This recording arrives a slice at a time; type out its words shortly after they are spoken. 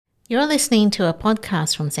You're listening to a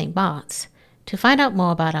podcast from St. Bart's. To find out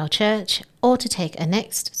more about our church or to take a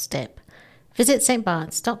next step, visit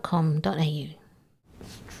stbarts.com.au.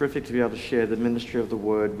 It's terrific to be able to share the ministry of the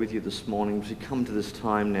word with you this morning. As we come to this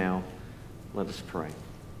time now, let us pray.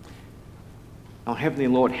 Our Heavenly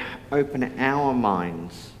Lord, open our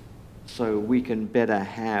minds so we can better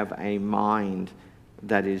have a mind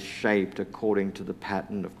that is shaped according to the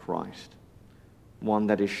pattern of Christ, one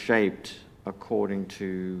that is shaped according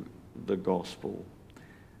to the gospel,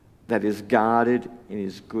 that is guarded in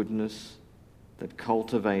his goodness, that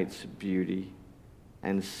cultivates beauty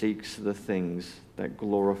and seeks the things that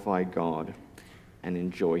glorify God and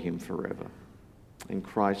enjoy him forever. In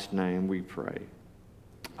Christ's name we pray.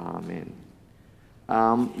 Amen.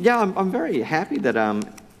 I'm very happy that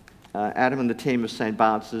Adam and the team of St.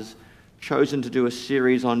 Bart's has chosen to do a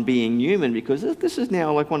series on being human, because this is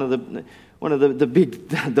now like one of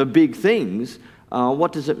the big things.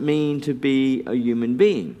 What does it mean to be a human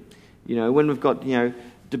being? You know, when we've got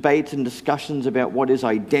debates and discussions about what is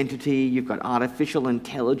identity, you've got artificial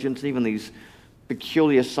intelligence, even these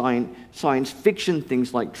peculiar science fiction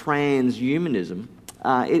things like transhumanism.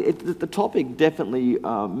 The topic definitely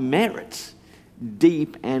merits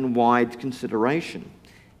deep and wide consideration.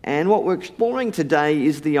 And what we're exploring today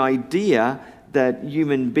is the idea that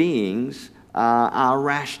human beings are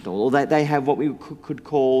rational, or that they have what we could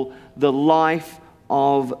call the life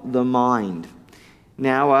of the mind.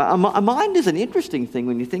 Now, a mind is an interesting thing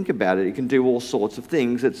when you think about it. It can do all sorts of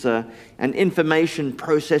things. It's an information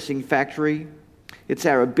processing factory. It's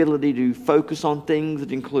our ability to focus on things.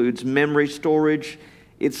 It includes memory storage.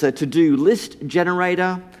 It's a to-do list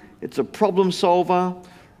generator. It's a problem solver,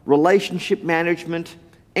 relationship management,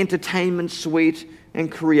 entertainment suite, and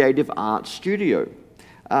creative art studio.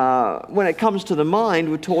 When it comes to the mind,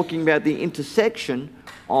 we're talking about the intersection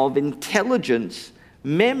of intelligence,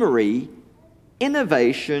 memory,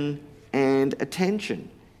 innovation, and attention.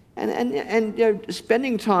 And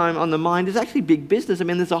spending time on the mind is actually big business. I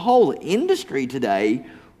mean, there's a whole industry today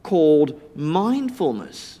called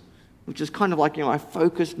mindfulness, which is kind of like a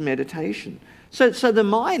focused meditation. So the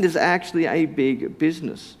mind is actually a big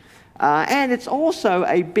business. And it's also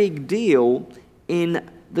a big deal in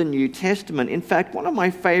the New Testament. In fact, one of my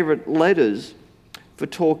favorite letters for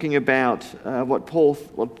talking about what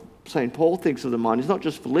St. Paul thinks of the mind is not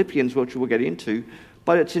just Philippians, which we'll get into,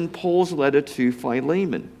 but it's in Paul's letter to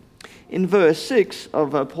Philemon. In verse 6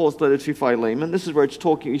 of Paul's letter to Philemon, this is where he's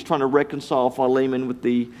trying to reconcile Philemon with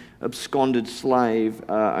the absconded slave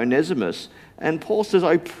Onesimus. And Paul says,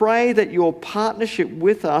 "I pray that your partnership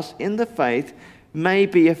with us in the faith may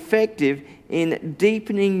be effective in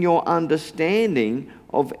deepening your understanding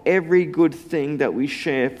of every good thing that we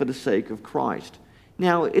share for the sake of Christ."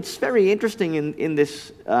 Now, it's very interesting in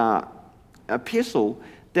this epistle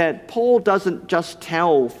that Paul doesn't just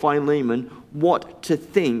tell Philemon what to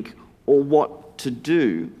think or what to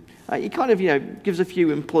do. He kind of gives a few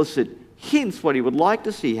implicit hints what he would like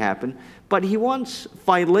to see happen, but he wants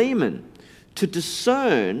Philemon to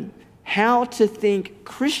discern how to think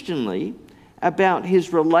Christianly about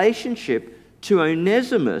his relationship to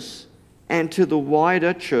Onesimus and to the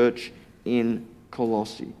wider church in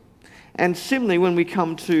Colossae. And similarly, when we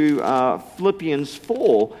come to Philippians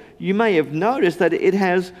 4, you may have noticed that it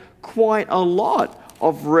has quite a lot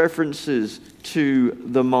of references to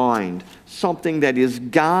the mind, something that is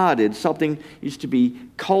guarded, something is to be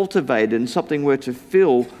cultivated, and something we're to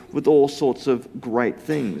fill with all sorts of great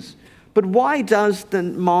things. But why does the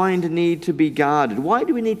mind need to be guarded? Why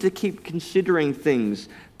do we need to keep considering things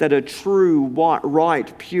that are true,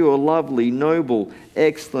 right, pure, lovely, noble,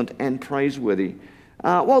 excellent, and praiseworthy?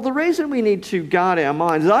 Well, the reason we need to guard our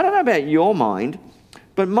minds is, I don't know about your mind,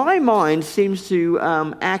 but my mind seems to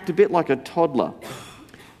act a bit like a toddler.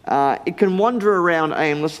 It can wander around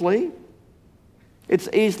aimlessly. It's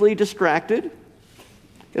easily distracted.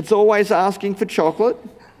 It's always asking for chocolate.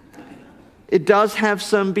 It does have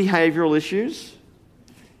some behavioral issues.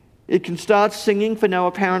 It can start singing for no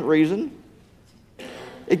apparent reason.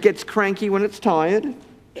 It gets cranky when it's tired.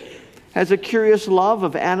 Has a curious love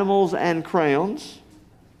of animals and crayons.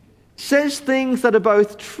 Says things that are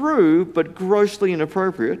both true but grossly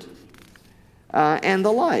inappropriate. And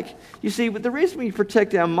the like. You see, the reason we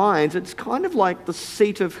protect our minds, it's kind of like the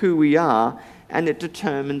seat of who we are, and it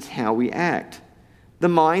determines how we act. The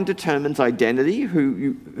mind determines identity,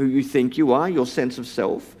 who you think you are, your sense of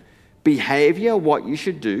self, behavior, what you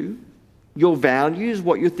should do, your values,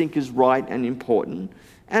 what you think is right and important,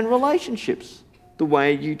 and relationships, the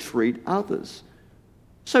way you treat others.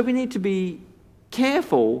 So we need to be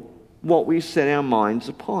careful what we set our minds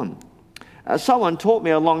upon. Someone taught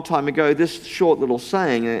me a long time ago this short little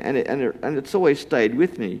saying, and it's always stayed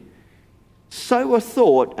with me. Sow a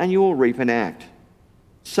thought and you will reap an act.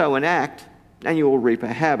 Sow an act and you will reap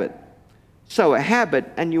a habit. Sow a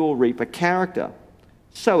habit and you will reap a character.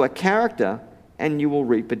 Sow a character and you will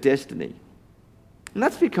reap a destiny. And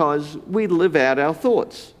that's because we live out our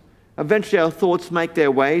thoughts. Eventually our thoughts make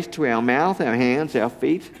their ways to our mouth, our hands, our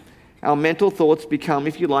feet. Our mental thoughts become,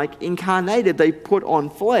 if you like, incarnated. They put on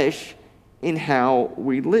flesh in how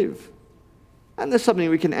we live. And there's something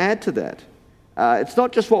we can add to that. It's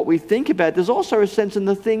not just what we think about. There's also a sense in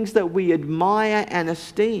the things that we admire and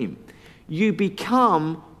esteem. You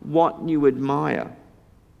become what you admire.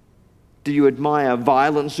 Do you admire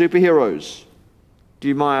violent superheroes? Do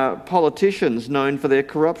you admire politicians known for their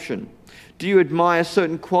corruption? Do you admire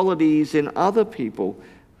certain qualities in other people?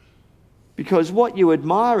 Because what you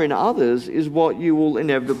admire in others is what you will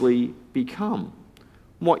inevitably become.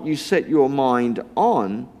 What you set your mind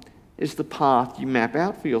on is the path you map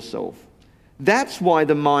out for yourself. That's why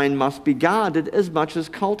the mind must be guarded as much as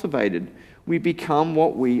cultivated. We become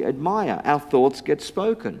what we admire. Our thoughts get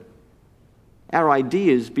spoken. Our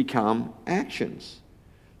ideas become actions.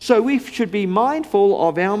 So we should be mindful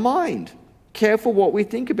of our mind. Careful what we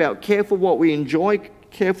think about, careful what we enjoy,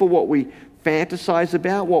 careful what we fantasize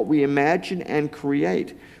about, what we imagine and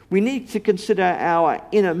create. We need to consider our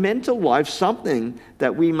inner mental life something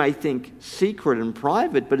that we may think secret and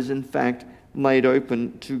private, but is in fact laid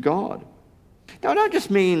open to God. Now, I don't just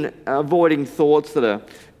mean avoiding thoughts that are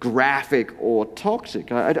graphic or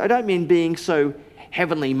toxic. I don't mean being so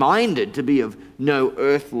heavenly minded to be of no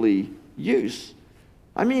earthly use.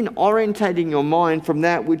 I mean orientating your mind from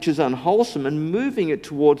that which is unwholesome and moving it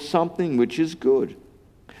towards something which is good.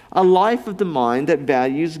 A life of the mind that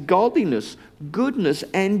values godliness, goodness,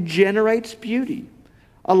 and generates beauty.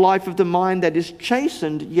 A life of the mind that is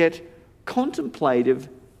chastened yet contemplative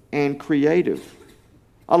and creative.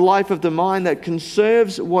 A life of the mind that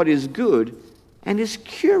conserves what is good and is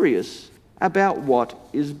curious about what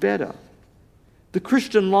is better. The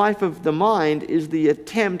Christian life of the mind is the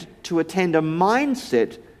attempt to attain a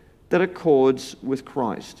mindset that accords with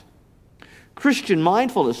Christ. Christian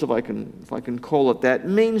mindfulness, if I can call it that,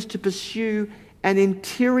 means to pursue an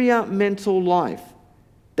interior mental life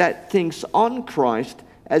that thinks on Christ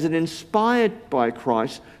as an inspired by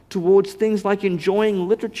Christ towards things like enjoying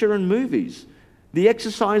literature and movies, the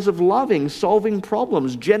exercise of loving, solving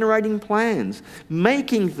problems, generating plans,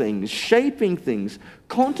 making things, shaping things,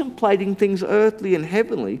 contemplating things earthly and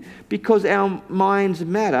heavenly, because our minds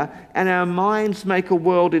matter and our minds make a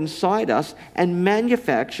world inside us and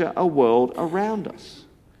manufacture a world around us.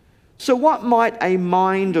 So what might a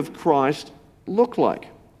mind of Christ look like?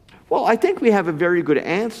 Well, I think we have a very good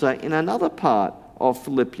answer in another part of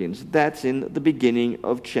Philippians. That's in the beginning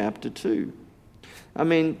of chapter 2. I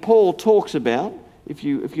mean, Paul talks about, if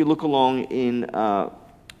you look along in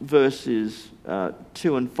verses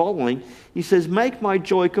 2 and following, he says, "Make my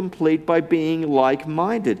joy complete by being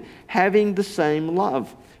like-minded, having the same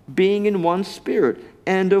love, being in one spirit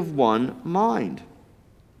and of one mind."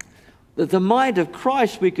 The mind of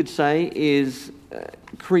Christ, we could say, is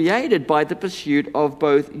created by the pursuit of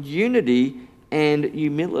both unity and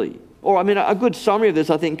humility. Or, I mean, a good summary of this,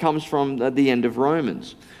 I think, comes from the end of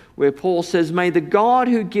Romans, where Paul says, "May the God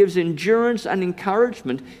who gives endurance and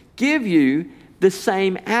encouragement give you the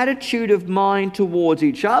same attitude of mind towards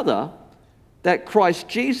each other that Christ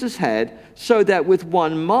Jesus had, so that with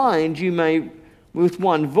one mind you may, with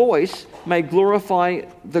one voice, may glorify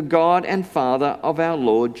the God and Father of our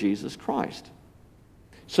Lord Jesus Christ."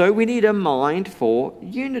 So we need a mind for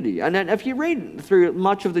unity. And then if you read through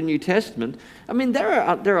much of the New Testament, I mean,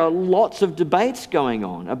 there are lots of debates going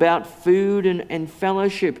on about food and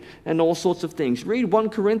fellowship and all sorts of things. Read 1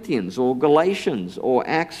 Corinthians or Galatians or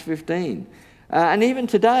Acts 15. And even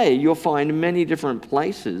today, you'll find many different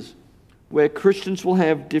places where Christians will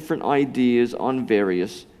have different ideas on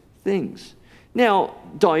various things. Now,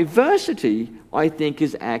 diversity, I think,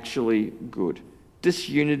 is actually good.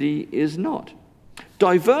 Disunity is not.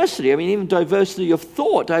 Diversity, I mean, even diversity of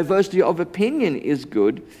thought, diversity of opinion is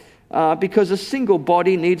good because a single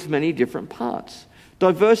body needs many different parts.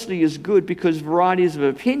 Diversity is good because varieties of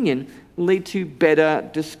opinion lead to better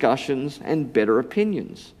discussions and better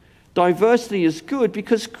opinions. Diversity is good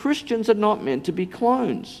because Christians are not meant to be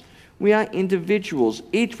clones. We are individuals,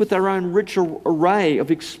 each with our own rich array of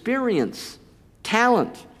experience,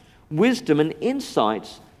 talent, wisdom, and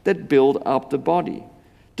insights that build up the body.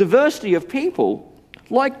 Diversity of people,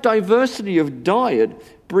 like diversity of diet,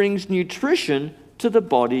 brings nutrition to the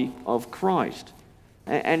body of Christ.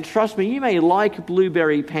 And trust me, you may like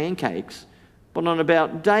blueberry pancakes, But on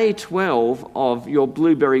about day 12 of your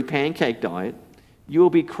blueberry pancake diet, you'll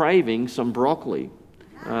be craving some broccoli,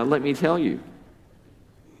 let me tell you.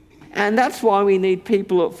 And that's why we need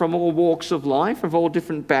people from all walks of life, of all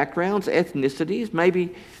different backgrounds, ethnicities,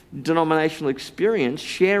 maybe denominational experience,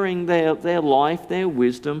 sharing their life, their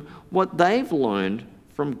wisdom, what they've learned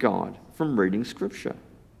from God, from reading Scripture.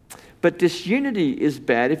 But disunity is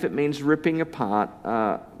bad if it means ripping apart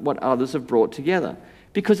what others have brought together,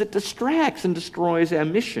 because it distracts and destroys our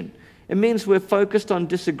mission. It means we're focused on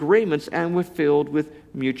disagreements and we're filled with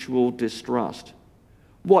mutual distrust.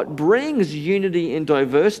 What brings unity in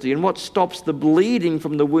diversity and what stops the bleeding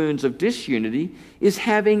from the wounds of disunity is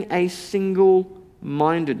having a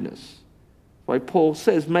single-mindedness. Like Paul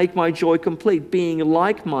says, make my joy complete, being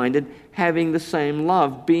like-minded, having the same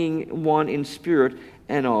love, being one in spirit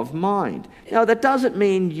and of mind. Now, that doesn't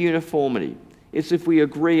mean uniformity. It's if we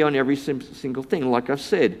agree on every single thing. Like I've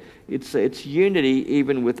said, it's unity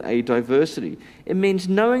even with a diversity. It means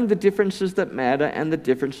knowing the differences that matter and the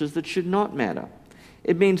differences that should not matter.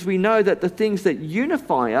 It means we know that the things that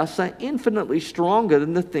unify us are infinitely stronger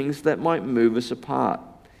than the things that might move us apart.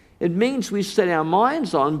 It means we set our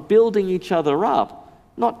minds on building each other up,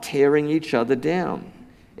 not tearing each other down.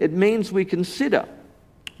 It means we consider,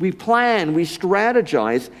 we plan, we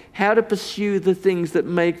strategize how to pursue the things that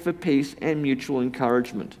make for peace and mutual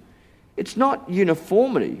encouragement. It's not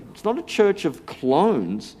uniformity. It's not a church of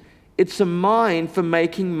clones. It's a mind for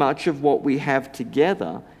making much of what we have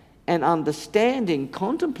together and understanding,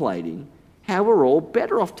 contemplating how we're all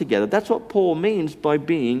better off together. That's what Paul means by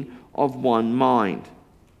being of one mind.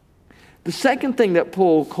 The second thing that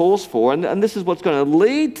Paul calls for, and this is what's going to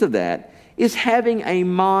lead to that, is having a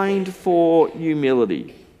mind for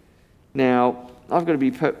humility. Now, I've got to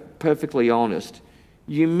be perfectly honest.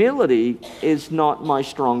 Humility is not my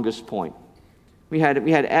strongest point. We had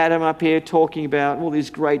Adam up here talking about all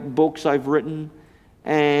these great books I've written,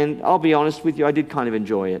 and I'll be honest with you, I did kind of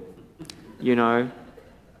enjoy it. You know,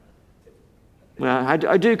 well,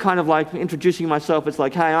 I do kind of like introducing myself. It's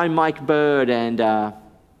like, hey, I'm Mike Bird, and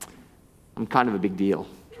I'm kind of a big deal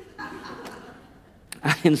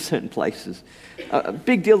in certain places. A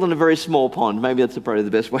big deal in a very small pond. Maybe that's probably the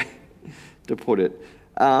best way to put it.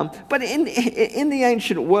 But in the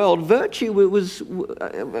ancient world,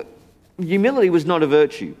 humility was not a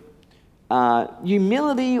virtue.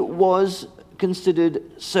 Humility was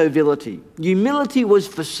considered servility. Humility was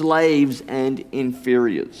for slaves and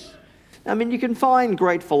inferiors. I mean, you can find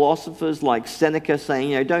great philosophers like Seneca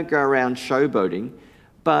saying, don't go around showboating,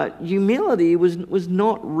 but humility was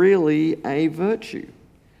not really a virtue.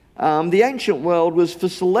 The ancient world was for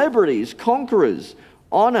celebrities, conquerors,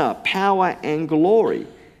 honor, power, and glory.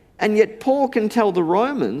 And yet Paul can tell the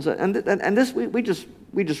Romans, and this we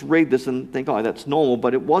just read this and think, oh, that's normal,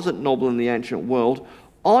 but it wasn't normal in the ancient world.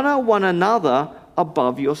 Honor one another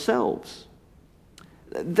above yourselves.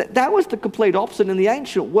 That was the complete opposite. In the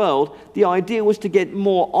ancient world, the idea was to get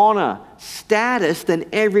more honor, status than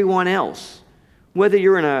everyone else. Whether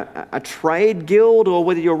you're in a trade guild or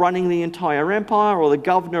whether you're running the entire empire or the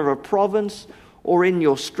governor of a province or in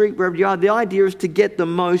your street, wherever you are, the idea is to get the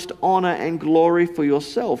most honor and glory for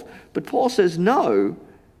yourself. But Paul says, no,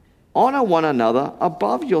 honor one another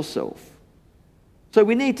above yourself. So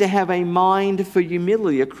we need to have a mind for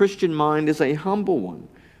humility. A Christian mind is a humble one.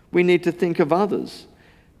 We need to think of others.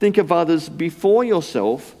 Think of others before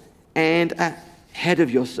yourself and ahead of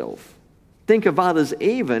yourself. Think of others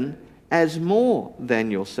even as more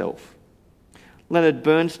than yourself. Leonard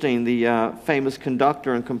Bernstein, the famous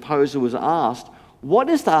conductor and composer, was asked, what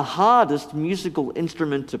is the hardest musical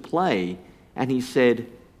instrument to play? And he said,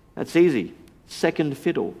 that's easy, second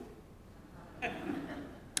fiddle.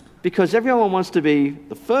 Because everyone wants to be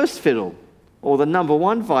the first fiddle or the number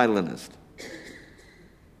one violinist.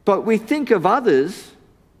 But we think of others,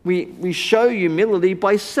 we show humility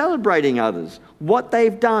by celebrating others, what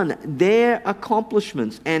they've done, their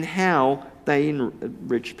accomplishments, and how they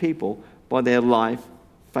enrich people by their life,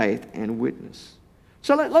 faith, and witness.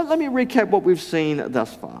 So let me recap what we've seen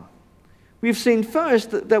thus far. We've seen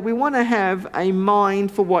first that we want to have a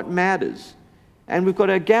mind for what matters. And we've got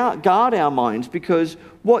to guard our minds, because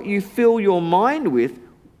what you fill your mind with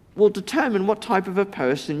will determine what type of a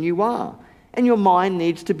person you are. And your mind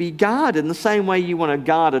needs to be guarded. In the same way you want to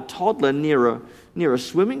guard a toddler near a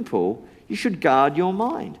swimming pool, you should guard your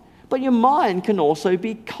mind. But your mind can also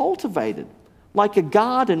be cultivated, like a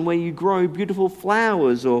garden where you grow beautiful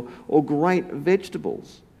flowers or great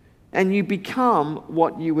vegetables. And you become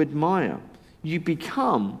what you admire. You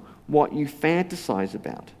become what you fantasize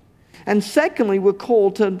about. And secondly, we're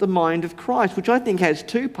called to the mind of Christ, which I think has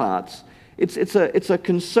two parts. It's a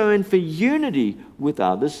concern for unity with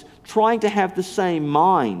others, trying to have the same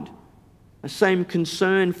mind, the same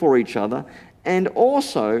concern for each other, and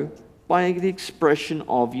also by the expression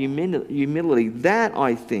of humility. That,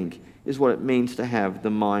 I think, is what it means to have the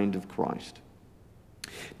mind of Christ.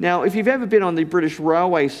 Now, if you've ever been on the British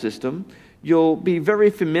railway system, you'll be very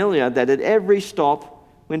familiar that at every stop,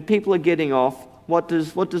 when people are getting off, what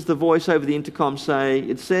does the voice over the intercom say?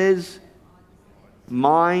 It says,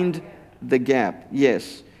 mind the gap.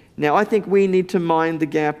 Yes. Now, I think we need to mind the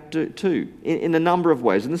gap too, in a number of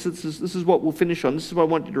ways. And this is what we'll finish on. This is what I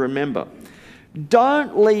want you to remember.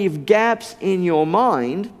 Don't leave gaps in your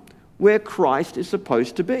mind where Christ is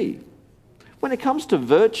supposed to be. When it comes to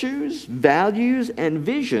virtues, values, and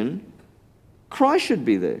vision, Christ should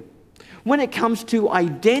be there. When it comes to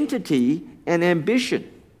identity and ambition,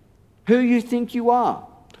 who you think you are,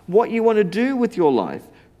 what you want to do with your life,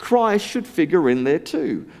 Christ should figure in there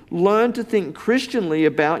too. Learn to think Christianly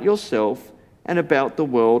about yourself and about the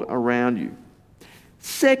world around you.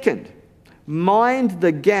 Second, mind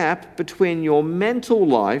the gap between your mental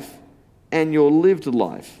life and your lived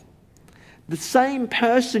life. The same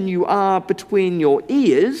person you are between your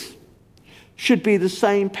ears should be the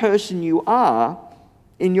same person you are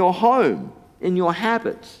in your home, in your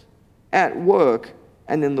habits, at work,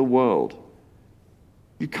 and in the world.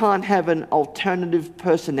 You can't have an alternative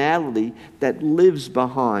personality that lives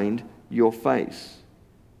behind your face.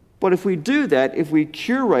 But if we do that, if we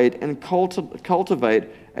curate and cultivate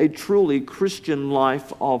a truly Christian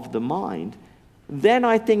life of the mind, then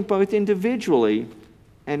I think both individually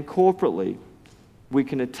and corporately we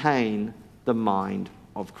can attain the mind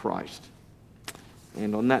of Christ.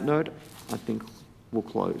 And on that note, I think we'll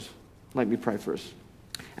close. Let me pray for us.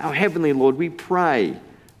 Our Heavenly Lord, we pray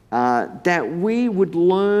that we would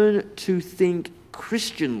learn to think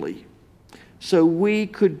Christianly so we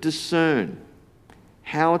could discern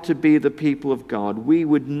how to be the people of God. We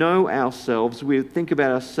would know ourselves, we would think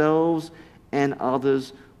about ourselves and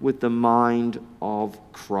others with the mind of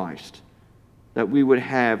Christ. That we would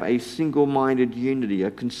have a single-minded unity,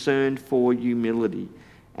 a concern for humility,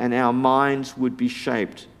 and our minds would be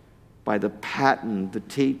shaped by the pattern, the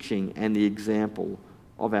teaching, and the example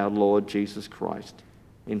of our Lord Jesus Christ,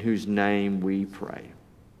 in whose name we pray.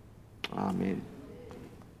 Amen.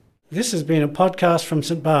 This has been a podcast from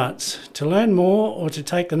St. Bart's. To learn more or to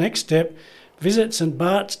take the next step, visit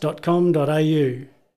stbarts.com.au.